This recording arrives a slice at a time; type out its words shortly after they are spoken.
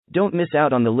Don't miss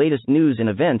out on the latest news and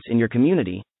events in your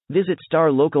community. Visit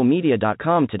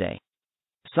starlocalmedia.com today.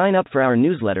 Sign up for our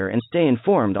newsletter and stay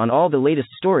informed on all the latest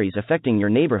stories affecting your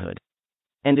neighborhood.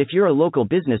 And if you're a local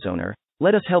business owner,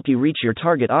 let us help you reach your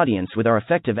target audience with our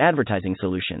effective advertising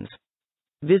solutions.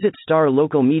 Visit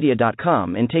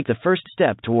starlocalmedia.com and take the first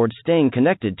step towards staying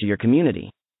connected to your community.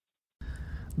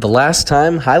 The last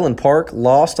time Highland Park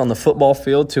lost on the football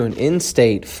field to an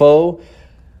in-state foe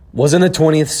was in the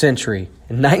 20th century,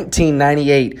 in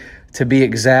 1998 to be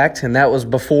exact, and that was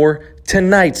before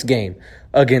tonight's game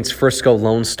against Frisco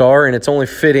Lone Star, and it's only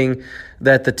fitting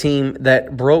that the team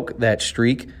that broke that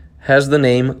streak has the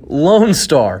name Lone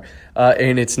Star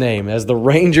in its name, as the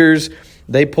Rangers,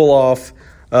 they pull off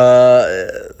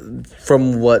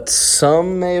from what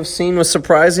some may have seen was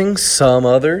surprising, some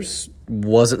others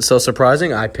wasn't so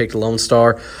surprising. I picked Lone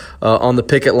Star on the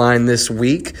picket line this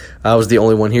week. I was the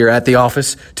only one here at the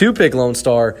office to pick Lone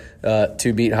Star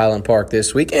to beat Highland Park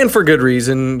this week, and for good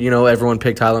reason. You know, everyone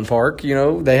picked Highland Park. You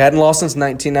know, they hadn't lost since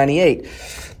 1998,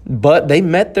 but they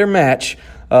met their match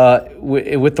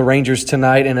with the Rangers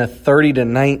tonight in a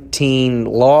 30-19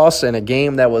 loss in a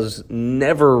game that was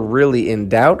never really in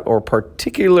doubt or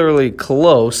particularly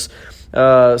close.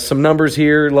 Some numbers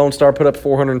here. Lone Star put up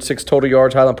 406 total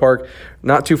yards. Highland Park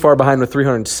not too far behind with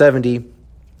 370.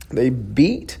 They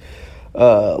beat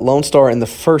Lone Star in the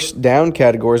first down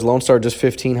categories. Lone Star just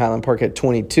 15. Highland Park had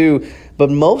 22. But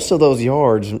most of those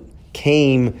yards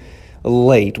came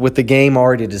late with the game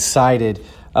already decided.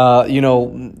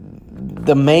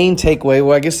 The main takeaway,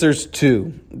 well, I guess there's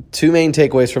two main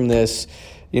takeaways from this.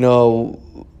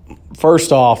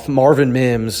 First off, Marvin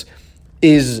Mims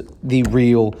is the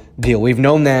real deal. We've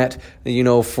known that,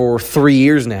 for 3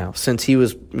 years now, since he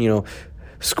was,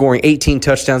 scoring 18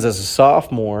 touchdowns as a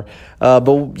sophomore.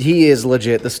 But he is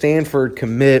legit. The Stanford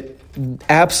commit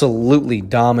absolutely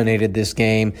dominated this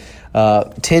game.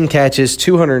 10 catches,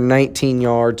 219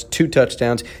 yards, 2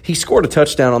 touchdowns. He scored a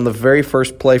touchdown on the very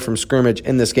first play from scrimmage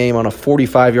in this game on a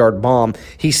 45-yard bomb.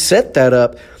 He set that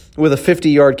up with a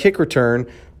 50-yard kick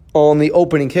return on the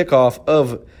opening kickoff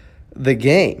of the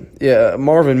game. Yeah,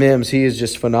 Marvin Mims, he is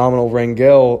just phenomenal.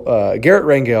 Garrett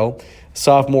Rangel,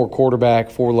 sophomore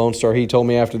quarterback for Lone Star, he told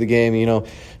me after the game,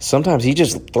 sometimes he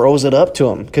just throws it up to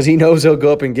him because he knows he'll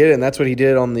go up and get it, and that's what he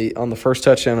did on the first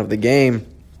touchdown of the game.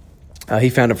 He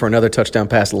found it for another touchdown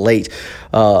pass late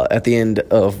at the end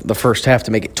of the first half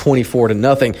to make it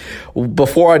 24-0.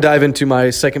 Before I dive into my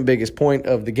second biggest point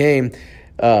of the game,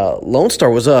 Lone Star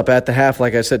was up at the half,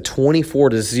 like I said,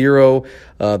 24-0.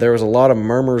 There was a lot of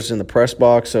murmurs in the press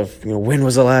box of, when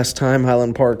was the last time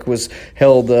Highland Park was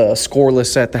held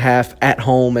scoreless at the half at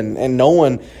home, and no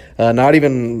one, not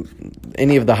even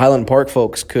any of the Highland Park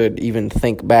folks, could even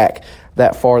think back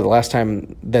that far. The last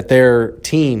time that their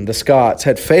team, the Scots,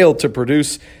 had failed to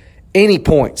produce any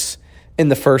points in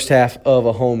the first half of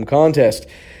a home contest.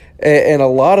 And a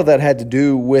lot of that had to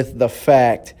do with the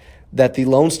fact that the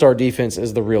Lone Star defense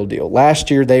is the real deal. Last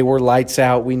year, they were lights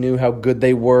out. We knew how good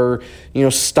they were,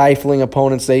 stifling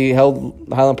opponents. They held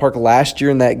Highland Park last year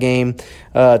in that game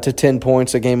to 10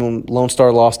 points, a game when Lone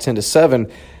Star lost 10-7.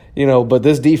 But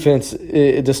this defense,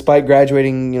 despite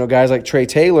graduating, guys like Trey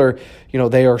Taylor,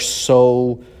 they are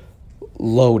so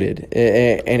loaded.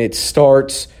 And it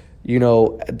starts, at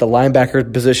the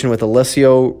linebacker position with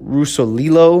Alessio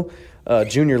Russolillo,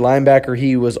 junior linebacker.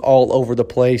 He was all over the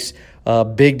place.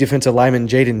 Big defensive lineman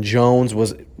Jaden Jones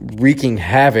was wreaking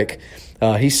havoc.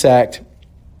 He sacked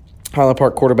Highland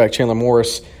Park quarterback Chandler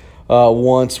Morris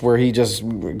once, where he just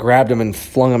grabbed him and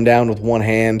flung him down with one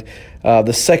hand.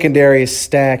 The secondary is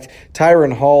stacked.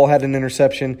 Tyron Hall had an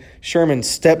interception. Sherman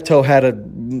Steptoe had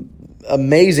an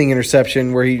amazing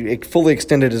interception where he fully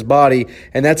extended his body,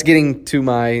 and that's getting to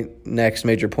my next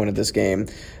major point of this game.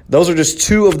 Those are just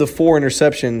 2 of the 4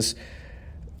 interceptions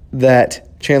that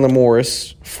Chandler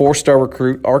Morris, 4-star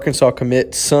recruit, Arkansas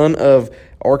commit, son of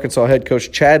Arkansas head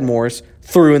coach Chad Morris,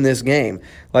 threw in this game.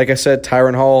 Like I said,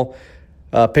 Tyron Hall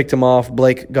picked him off.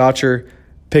 Blake Gotcher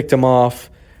picked him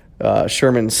off.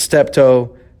 Sherman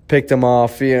Steptoe picked him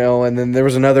off, and then there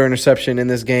was another interception in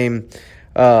this game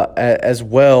as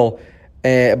well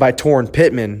by Torrin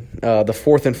Pittman, the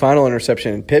 4th and final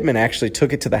interception. And Pittman actually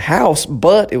took it to the house,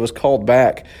 but it was called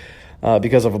back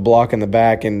because of a block in the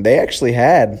back. And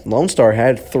Lone Star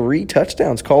had 3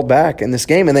 touchdowns called back in this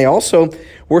game. And they also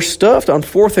were stuffed on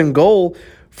 4th and goal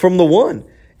from the 1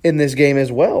 in this game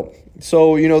as well.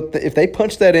 So, if they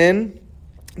punch that in,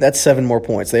 that's 7 more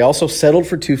points. They also settled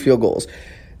for 2 field goals.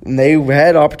 And they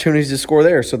had opportunities to score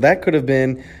there. So that could have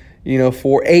been,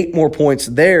 for 8 more points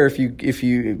there if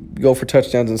you go for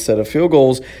touchdowns instead of field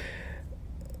goals.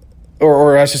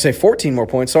 or I should say 14 more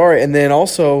points, sorry. And then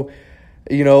also,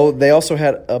 they also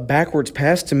had a backwards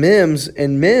pass to Mims,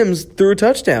 and Mims threw a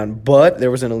touchdown, but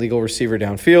there was an illegal receiver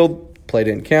downfield. Play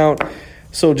didn't count.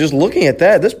 So just looking at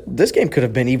that, this game could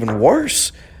have been even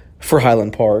worse for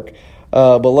Highland Park.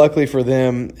 But luckily for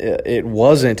them, it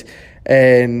wasn't.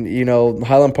 And,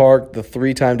 Highland Park, the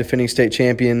 3-time defending state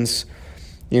champions,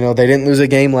 they didn't lose a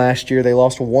game last year. They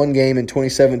lost one game in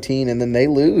 2017, and then they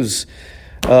lose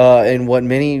in what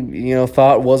many,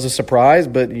 thought was a surprise.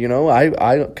 But,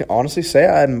 I can honestly say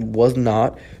I was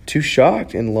not too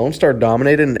shocked. And Lone Star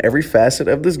dominated in every facet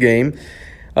of this game.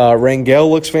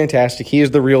 Rangel looks fantastic. He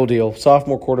is the real deal.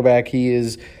 Sophomore quarterback. He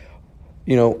is,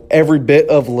 every bit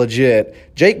of legit.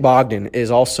 Jake Bogdan is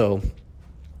also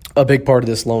a big part of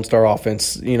this Lone Star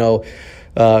offense.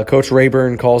 Coach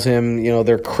Rayburn calls him,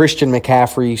 their Christian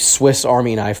McCaffrey Swiss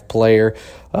Army knife player.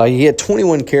 He had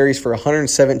 21 carries for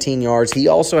 117 yards. He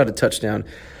also had a touchdown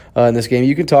in this game.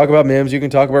 You can talk about Mims. You can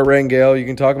talk about Rangel. You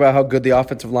can talk about how good the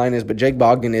offensive line is, but Jake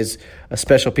Bogdan is a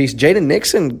special piece. Jaden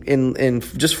Nixon, in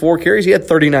just 4 carries, he had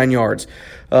 39 yards,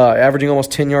 averaging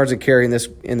almost 10 yards a carry in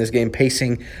this game,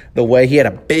 pacing the way. He had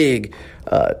a big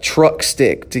truck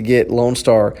stick to get Lone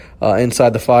Star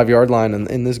inside the 5-yard line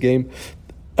in this game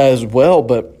as well.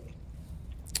 But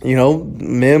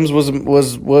Mims was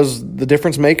the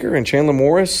difference maker, and Chandler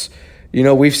Morris,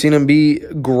 we've seen him be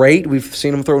great. We've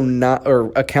seen him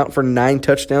account for 9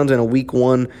 touchdowns in a Week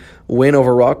 1 win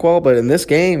over Rockwall. But in this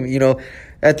game,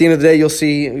 at the end of the day, you'll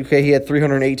see, okay, he had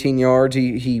 318 yards.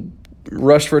 He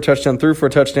rushed for a touchdown, threw for a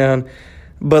touchdown.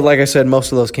 But like I said,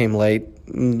 most of those came late.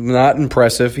 Not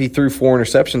impressive. He threw 4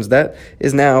 interceptions. That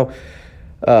is now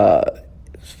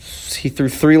he threw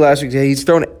 3 last week. He's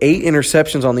thrown 8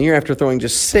 interceptions on the year after throwing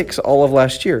just 6 all of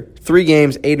last year. 3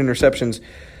 games, 8 interceptions.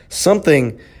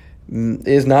 Something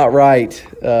is not right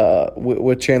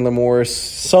with Chandler Morris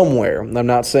somewhere. I'm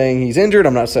not saying he's injured.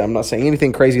 I'm not saying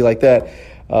anything crazy like that.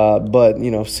 But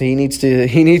he needs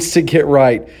to get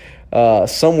right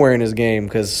somewhere in his game,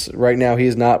 because right now he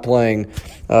is not playing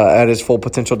at his full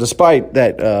potential, despite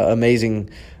that amazing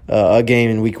game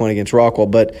in Week 1 against Rockwall.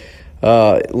 But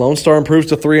Lone Star improves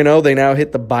to 3-0. They now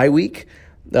hit the bye week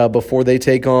before they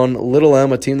take on Little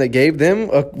Elm, a team that gave them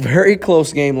a very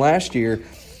close game last year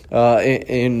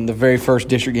in the very first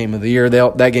district game of the year.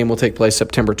 That game will take place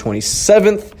September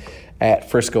 27th at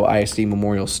Frisco ISD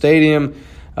Memorial Stadium.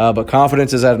 But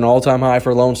confidence is at an all-time high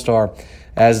for Lone Star,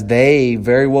 as they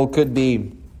very well could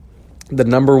be the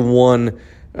number 1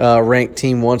 ranked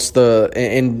team in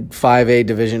 5A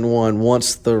Division I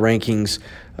once the rankings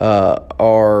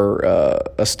are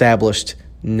established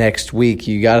next week.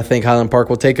 You got to think Highland Park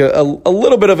will take a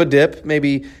little bit of a dip,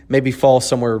 maybe fall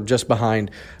somewhere just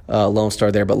behind Lone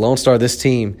Star there. But Lone Star, this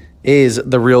team, is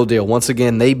the real deal. Once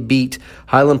again, they beat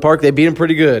Highland Park. They beat them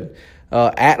pretty good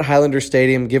at Highlander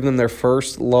Stadium, giving them their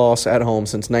first loss at home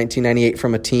since 1998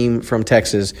 from a team from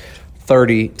Texas,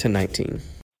 30-19.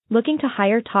 Looking to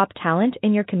hire top talent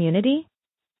in your community?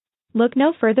 Look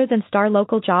no further than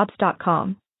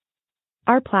StarLocalJobs.com.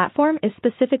 Our platform is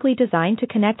specifically designed to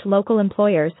connect local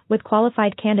employers with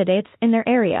qualified candidates in their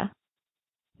area.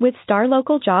 With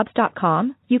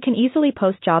StarLocalJobs.com, you can easily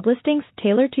post job listings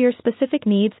tailored to your specific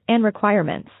needs and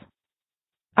requirements.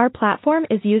 Our platform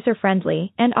is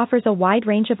user-friendly and offers a wide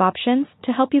range of options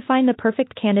to help you find the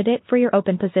perfect candidate for your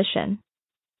open position.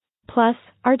 Plus,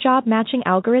 our job matching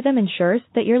algorithm ensures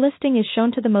that your listing is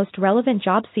shown to the most relevant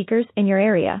job seekers in your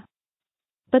area.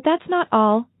 But that's not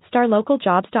all.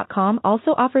 StarLocalJobs.com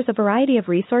also offers a variety of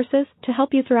resources to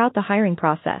help you throughout the hiring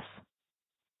process.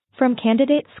 From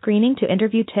candidate screening to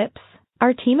interview tips,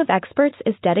 our team of experts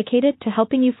is dedicated to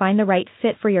helping you find the right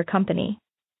fit for your company.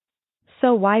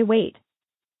 So why wait?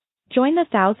 Join the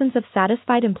thousands of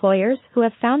satisfied employers who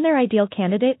have found their ideal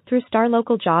candidate through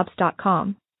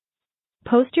StarLocalJobs.com.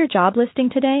 Post your job listing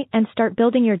today and start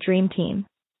building your dream team.